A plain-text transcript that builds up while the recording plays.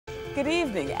Good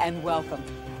evening and welcome.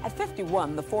 At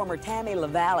 51, the former Tammy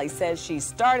LaValley says she's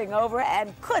starting over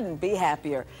and couldn't be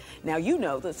happier. Now you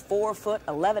know this 4-foot,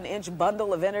 11-inch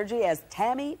bundle of energy as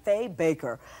Tammy Faye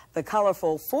Messner, the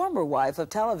colorful former wife of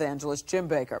televangelist Jim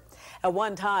Bakker. At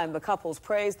one time, the couple's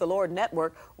Praise the Lord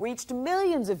network reached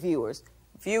millions of viewers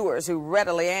who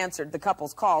readily answered the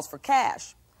couple's calls for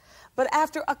cash. But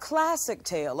after a classic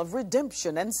tale of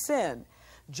redemption and sin,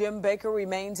 Jim Bakker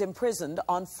remains imprisoned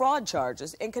on fraud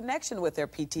charges in connection with their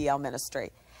PTL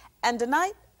ministry. And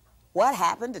tonight, what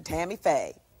happened to Tammy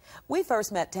Faye? We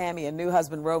first met Tammy and new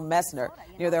husband Roe Messner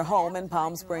near their home in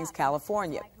Palm Springs,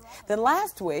 California. Then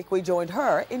last week, we joined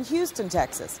her in Houston,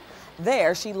 Texas.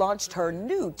 There, she launched her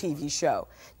new TV show,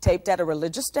 taped at a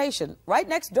religious station right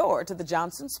next door to the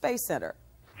Johnson Space Center.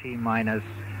 T-minus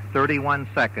 31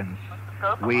 seconds.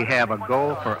 We have a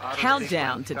goal for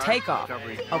countdown to takeoff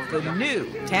of the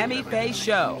new Tammy Faye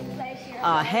show,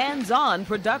 a hands-on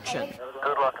production.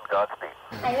 Good luck and Godspeed.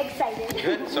 I'm excited.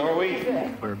 Good, so are we.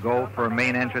 Our goal for a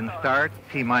main engine start,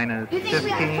 T-minus 15. You think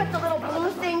we ought to put the little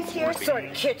blue things here? Sort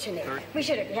of kitchen-y. We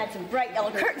should have had some bright yellow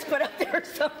curtains put up there or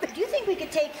something. Do you think we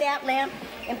could take that lamp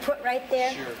and put right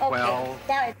there? Sure. Okay.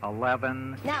 12,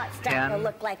 11, now it's starting 10, to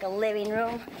look like a living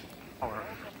room. 4.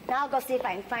 Now I'll go see if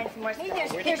I can find some more stuff.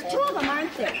 There's two of them,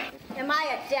 aren't there? Am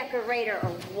I a decorator or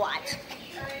what?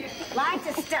 Lots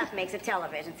of stuff makes a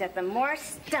television set. The more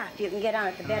stuff you can get on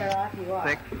it, the better off you are.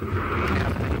 6.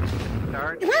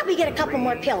 Start. Why don't we get a couple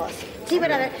more pillows? See what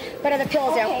other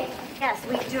pillows there? Yes,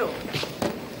 we do.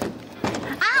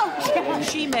 Ouch!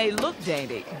 She may look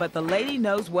dainty, but the lady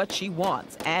knows what she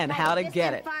wants and how to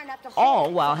get it, all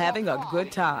while having a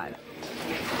good time.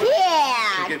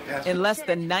 Yeah! In less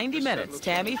than 90 minutes,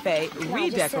 Tammy Faye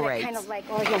redecorates, Kind of like,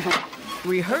 oh, yeah.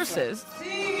 rehearses,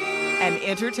 and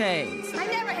entertains. I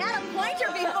never had a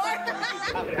pointer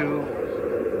before. 2,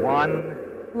 1.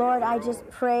 Lord, I just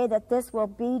pray that this will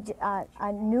be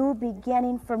a new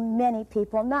beginning for many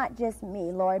people, not just me,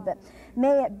 Lord, but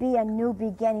may it be a new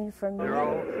beginning for me.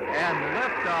 0, and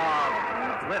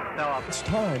liftoff. Liftoff. It's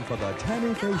time for the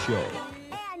Tammy Faye Show.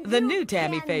 The new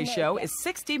Tammy Faye Show is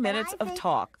 60 minutes of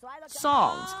talk,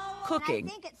 songs,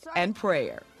 cooking, and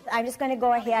prayer. I'm just going to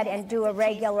go ahead and do a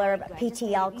regular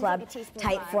PTL Club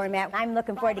type format. I'm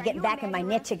looking forward to getting back in my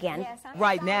niche again.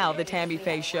 Right now, the Tammy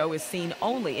Faye Show is seen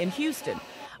only in Houston,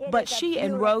 but she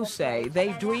and Rose say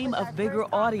they dream of bigger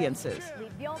audiences.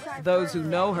 Those who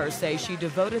know her say she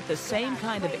devoted the same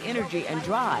kind of energy and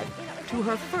drive to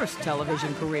her first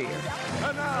television career.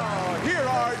 And now, here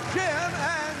are Jim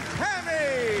and Tammy.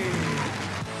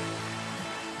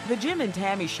 The Jim and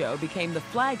Tammy Show became the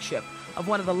flagship of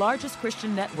one of the largest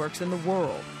Christian networks in the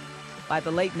world. By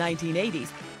the late 1980s,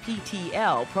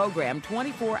 PTL programmed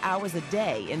 24 hours a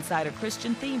day inside a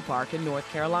Christian theme park in North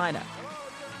Carolina.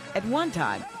 At one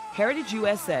time, Heritage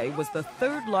USA was the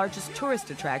third largest tourist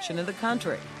attraction in the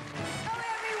country.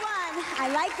 Hello, everyone.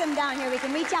 I like them down here. We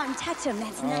can reach out and touch them.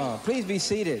 That's nice. Please be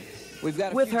seated. We've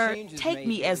got a With few her changes Take made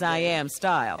Me here As I today. Am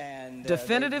style,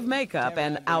 definitive makeup,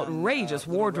 and outrageous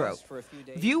wardrobe,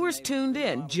 viewers tuned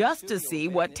in just to see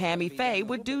what Tammy Faye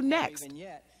would do next.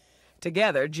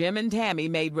 Together, Jim and Tammy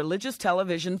made religious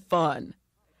television fun.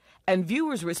 And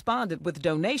viewers responded with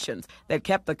donations that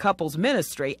kept the couple's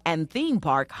ministry and theme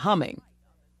park humming.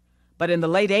 But in the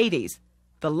late 80s,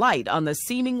 the light on the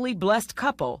seemingly blessed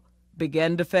couple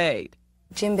began to fade.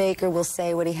 Jim Bakker will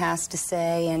say what he has to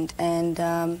say, and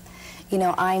you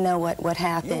know, I know what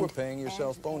happened. You were paying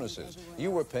yourself bonuses.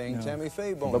 You were paying Tammy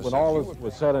Faye bonuses. But when all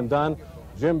was said and done,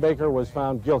 Jim Bakker was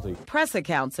found guilty. Press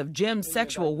accounts of Jim's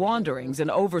sexual wanderings and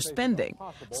overspending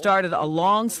started a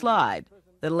long slide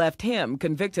that left him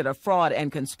convicted of fraud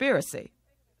and conspiracy.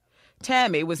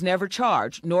 Tammy was never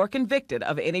charged nor convicted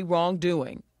of any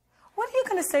wrongdoing. What are you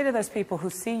going to say to those people who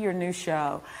see your new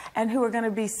show and who are going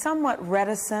to be somewhat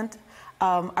reticent?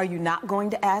 Are you not going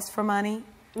to ask for money?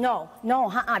 No,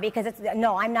 because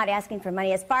no, I'm not asking for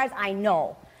money. As far as I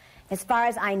know,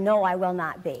 I will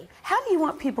not be. How do you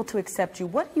want people to accept you?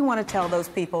 What do you want to tell those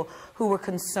people who were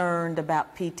concerned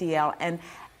about PTL and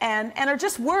are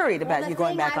just worried about you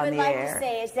going back on the air? The thing I would like to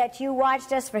say is that you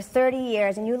watched us for 30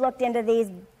 years and you looked into these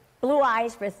blue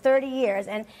eyes for 30 years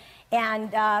and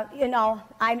you know,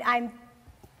 I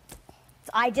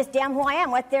just am who I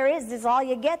am. What there is all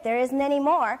you get. There isn't any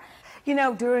more. You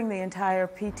know, during the entire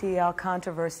PTL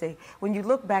controversy, when you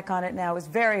look back on it now, it was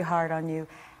very hard on you.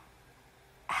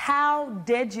 How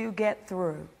did you get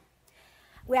through?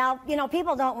 Well, you know,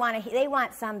 people don't want to, they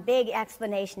want some big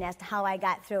explanation as to how I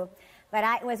got through. But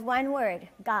it was one word,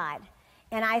 God.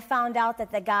 And I found out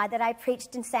that the God that I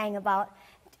preached and sang about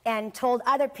and told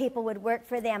other people would work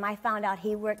for them, I found out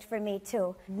he worked for me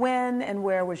too. When and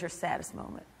where was your saddest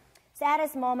moment?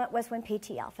 Saddest moment was when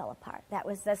PTL fell apart. That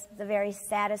was the very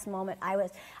saddest moment. I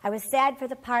was sad for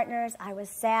the partners. I was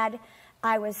sad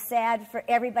for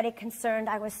everybody concerned.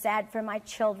 I was sad for my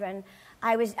children.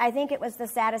 I think it was the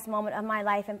saddest moment of my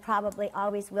life, and probably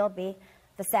always will be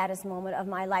the saddest moment of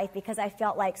my life, because I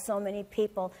felt like so many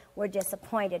people were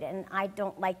disappointed, and I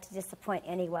don't like to disappoint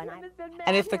anyone.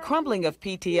 And if the crumbling of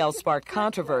PTL sparked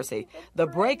controversy, the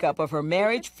breakup of her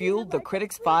marriage fueled the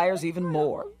critics' fires even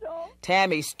more.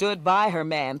 Tammy stood by her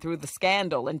man through the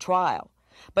scandal and trial.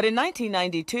 But in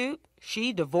 1992,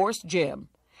 she divorced Jim.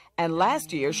 And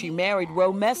last year, she married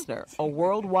Roe Messner, a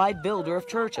worldwide builder of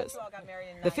churches.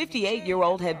 The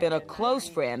 58-year-old had been a close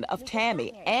friend of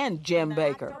Tammy and Jim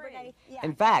Bakker.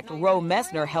 In fact, Roe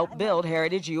Messner helped build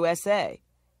Heritage USA.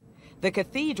 The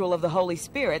Cathedral of the Holy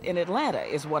Spirit in Atlanta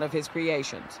is one of his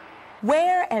creations.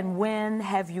 Where and when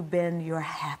have you been your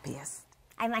happiest?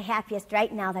 I'm my happiest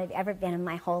right now that I've ever been in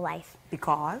my whole life.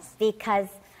 Because? Because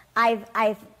I'm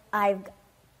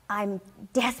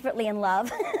desperately in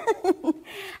love.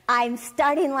 I'm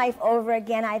starting life over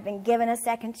again. I've been given a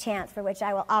second chance, for which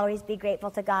I will always be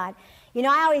grateful to God. You know,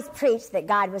 I always preached that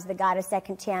God was the God of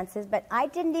second chances, but I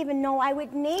didn't even know I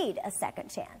would need a second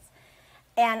chance.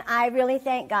 And I really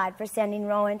thank God for sending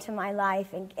Roe into my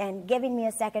life and giving me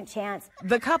a second chance.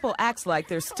 The couple acts like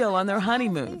they're still on their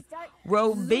honeymoon.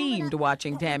 Roe beamed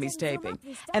watching Tammy's taping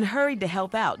and hurried to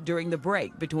help out during the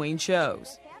break between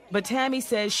shows. But Tammy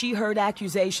says she heard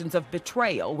accusations of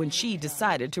betrayal when she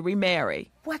decided to remarry.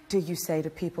 What do you say to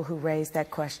people who raise that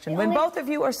question when both of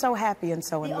you are so happy and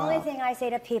so involved? The only thing I say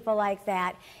to people like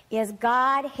that is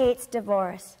God hates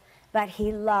divorce, but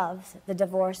he loves the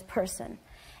divorced person.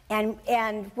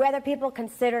 And whether people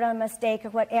consider it a mistake or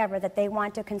whatever, that they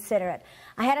want to consider it.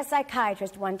 I had a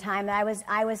psychiatrist one time, and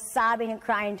I was sobbing and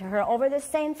crying to her over the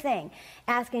same thing,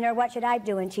 asking her what should I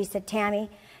do, and she said, Tammy,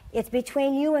 it's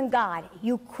between you and God.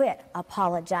 You quit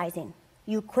apologizing.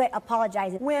 You quit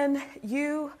apologizing. When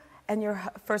you and your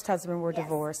first husband were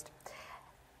divorced,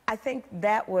 I think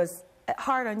that was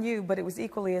hard on you, but it was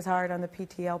equally as hard on the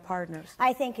PTL partners.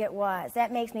 I think it was.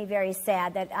 That makes me very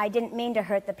sad that I didn't mean to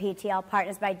hurt the PTL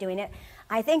partners by doing it.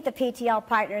 I think the PTL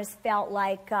partners felt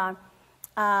like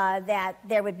that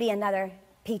there would be another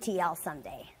PTL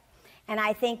someday. And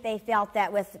I think they felt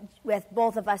that with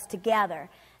both of us together,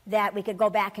 that we could go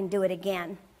back and do it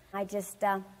again. I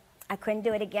couldn't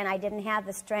do it again. I didn't have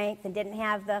the strength and didn't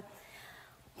have the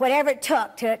whatever it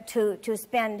took to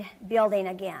spend building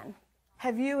again.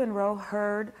 Have you and Roe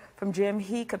heard from Jim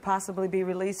he could possibly be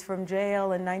released from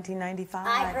jail in 1995?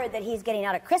 I heard that he's getting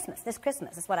out of this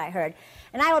Christmas is what I heard.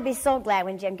 And I will be so glad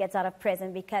when Jim gets out of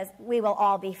prison, because we will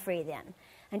all be free then.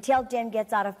 Until Jim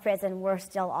gets out of prison, we're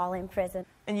still all in prison.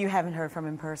 And you haven't heard from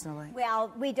him personally?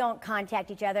 Well, we don't contact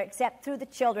each other except through the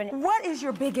children. What is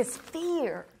your biggest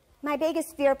fear? My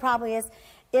biggest fear probably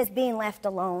is being left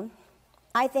alone.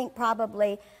 I think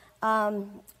probably a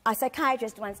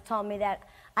psychiatrist once told me that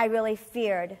I really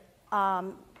feared,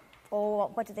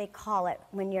 what do they call it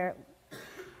when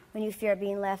you fear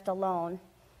being left alone?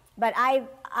 But I'm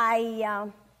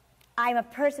a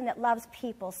person that loves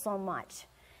people so much.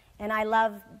 And I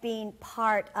love being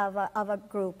part of a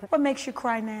group. What makes you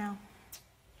cry now?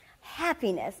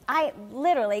 Happiness. I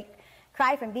literally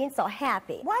cry from being so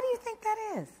happy. Why do you think that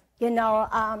is? You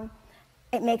know,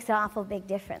 it makes an awful big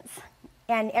difference.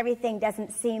 And everything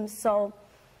doesn't seem so,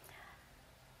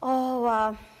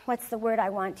 what's the word I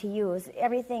want to use?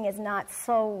 Everything is not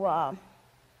so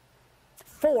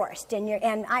forced.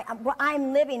 And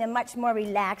I'm living a much more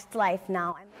relaxed life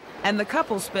now. And the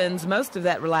couple spends most of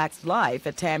that relaxed life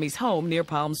at Tammy's home near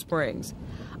Palm Springs,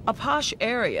 a posh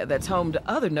area that's home to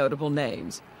other notable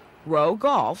names. Roe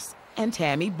golfs and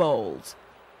Tammy bowls.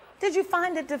 Did you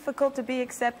find it difficult to be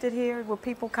accepted here? Were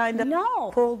people kind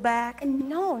of pulled back?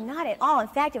 No, not at all. In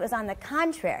fact, it was on the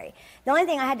contrary. The only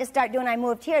thing I had to start doing when I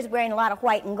moved here is wearing a lot of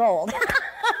white and gold.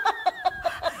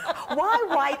 Why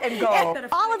white and gold?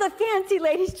 All of the fancy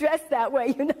ladies dress that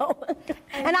way, you know.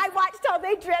 And I watched how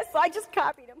they dressed, so I just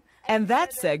copied them. And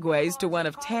that segues to one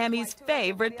of Tammy's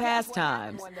favorite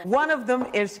pastimes. One of them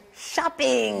is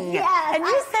shopping. Yes. And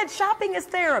you said shopping is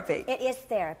therapy. It is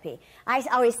therapy. I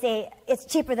always say it's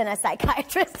cheaper than a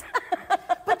psychiatrist.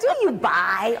 But do you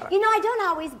buy? You know, I don't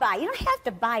always buy. You don't have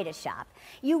to buy to shop.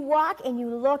 You walk and you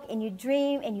look and you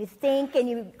dream and you think and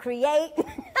you create.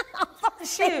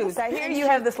 Shoes. I hear you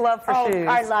have this love for shoes.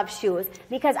 I love shoes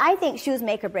because I think shoes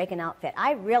make or break an outfit.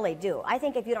 I really do. I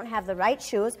think if you don't have the right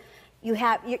shoes,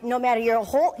 no matter your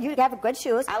whole, you have good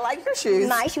shoes. I like your shoes.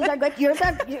 My shoes are good. Yours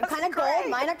are kind of gold.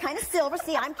 Mine are kind of silver.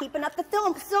 See, I'm keeping up the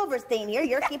silver theme here.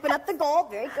 You're keeping up the gold.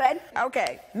 Very good.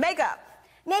 Okay. Makeup.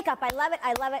 Makeup. I love it.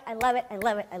 I love it. I love it. I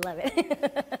love it. I love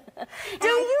it. Do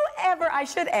you ever, I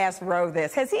should ask Roe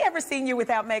this, has he ever seen you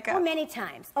without makeup? Oh, many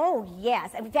times. Oh,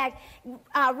 yes. In fact,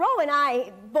 Roe and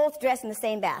I both dress in the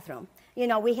same bathroom. You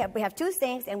know, we have two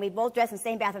sinks, and we both dress in the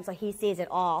same bathroom, so he sees it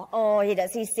all. Oh, he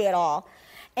does. He sees it all.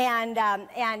 And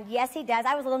yes, he does.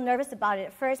 I was a little nervous about it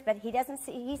at first, but he doesn't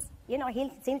see,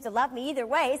 he seems to love me either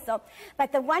way. So,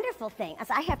 but the wonderful thing is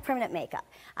I have permanent makeup.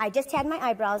 I just had my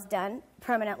eyebrows done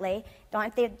permanently.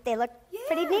 Don't they look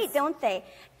pretty neat, don't they?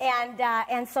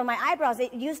 And so my eyebrows,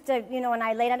 it used to, when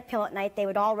I laid on a pillow at night, they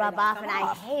would all rub off, and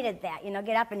I hated that.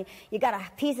 Get up and you got a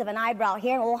piece of an eyebrow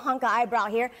here, a little hunk of eyebrow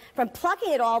here, from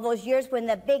plucking it all those years when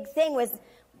the big thing was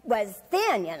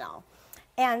thin,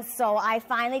 And so I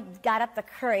finally got up the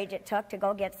courage it took to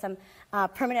go get some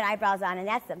permanent eyebrows on, and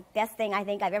that's the best thing I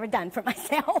think I've ever done for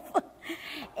myself.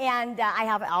 And I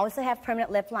also have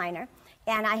permanent lip liner,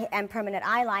 and permanent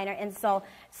eyeliner, and so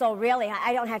really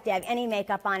I don't have to have any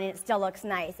makeup on, and it still looks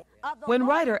nice. When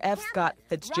writer F. Scott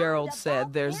Fitzgerald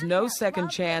said there's no second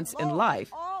chance in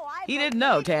life, he didn't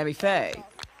know Tammy Faye.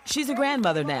 She's a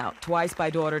grandmother now, twice by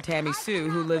daughter Tammy Sue,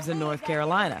 who lives in North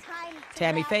Carolina.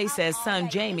 Tammy Faye says son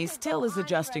Jamie still is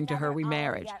adjusting to her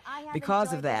remarriage.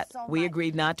 Because of that, we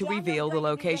agreed not to reveal the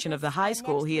location of the high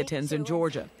school he attends in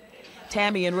Georgia.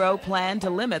 Tammy and Roe plan to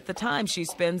limit the time she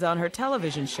spends on her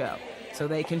television show so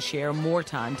they can share more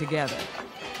time together.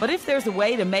 But if there's a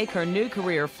way to make her new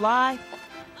career fly,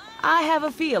 I have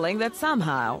a feeling that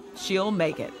somehow she'll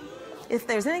make it. If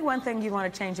there's any one thing you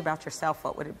want to change about yourself,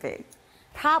 what would it be?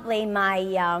 Probably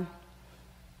my,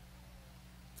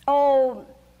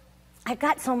 I've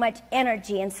got so much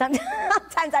energy, and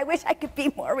sometimes I wish I could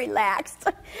be more relaxed.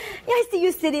 I see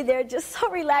you sitting there just so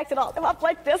relaxed and all up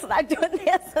like this, and I'm doing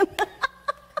this. But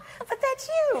that's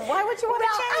you. Why would you want to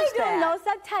change that? I don't know.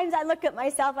 Sometimes I look at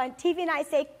myself on TV and I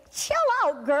say, chill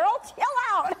out, girl, chill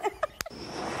out.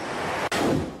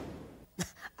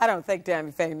 I don't think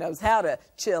Tammy Faye knows how to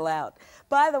chill out.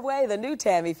 By the way, the new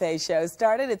Tammy Faye show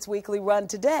started its weekly run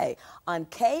today on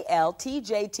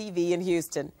KLTJ-TV in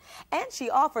Houston. And she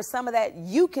offers some of that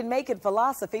you can make it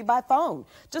philosophy by phone.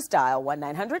 Just dial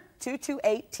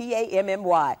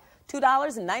 1-900-228-TAMMY.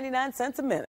 $2.99 a minute.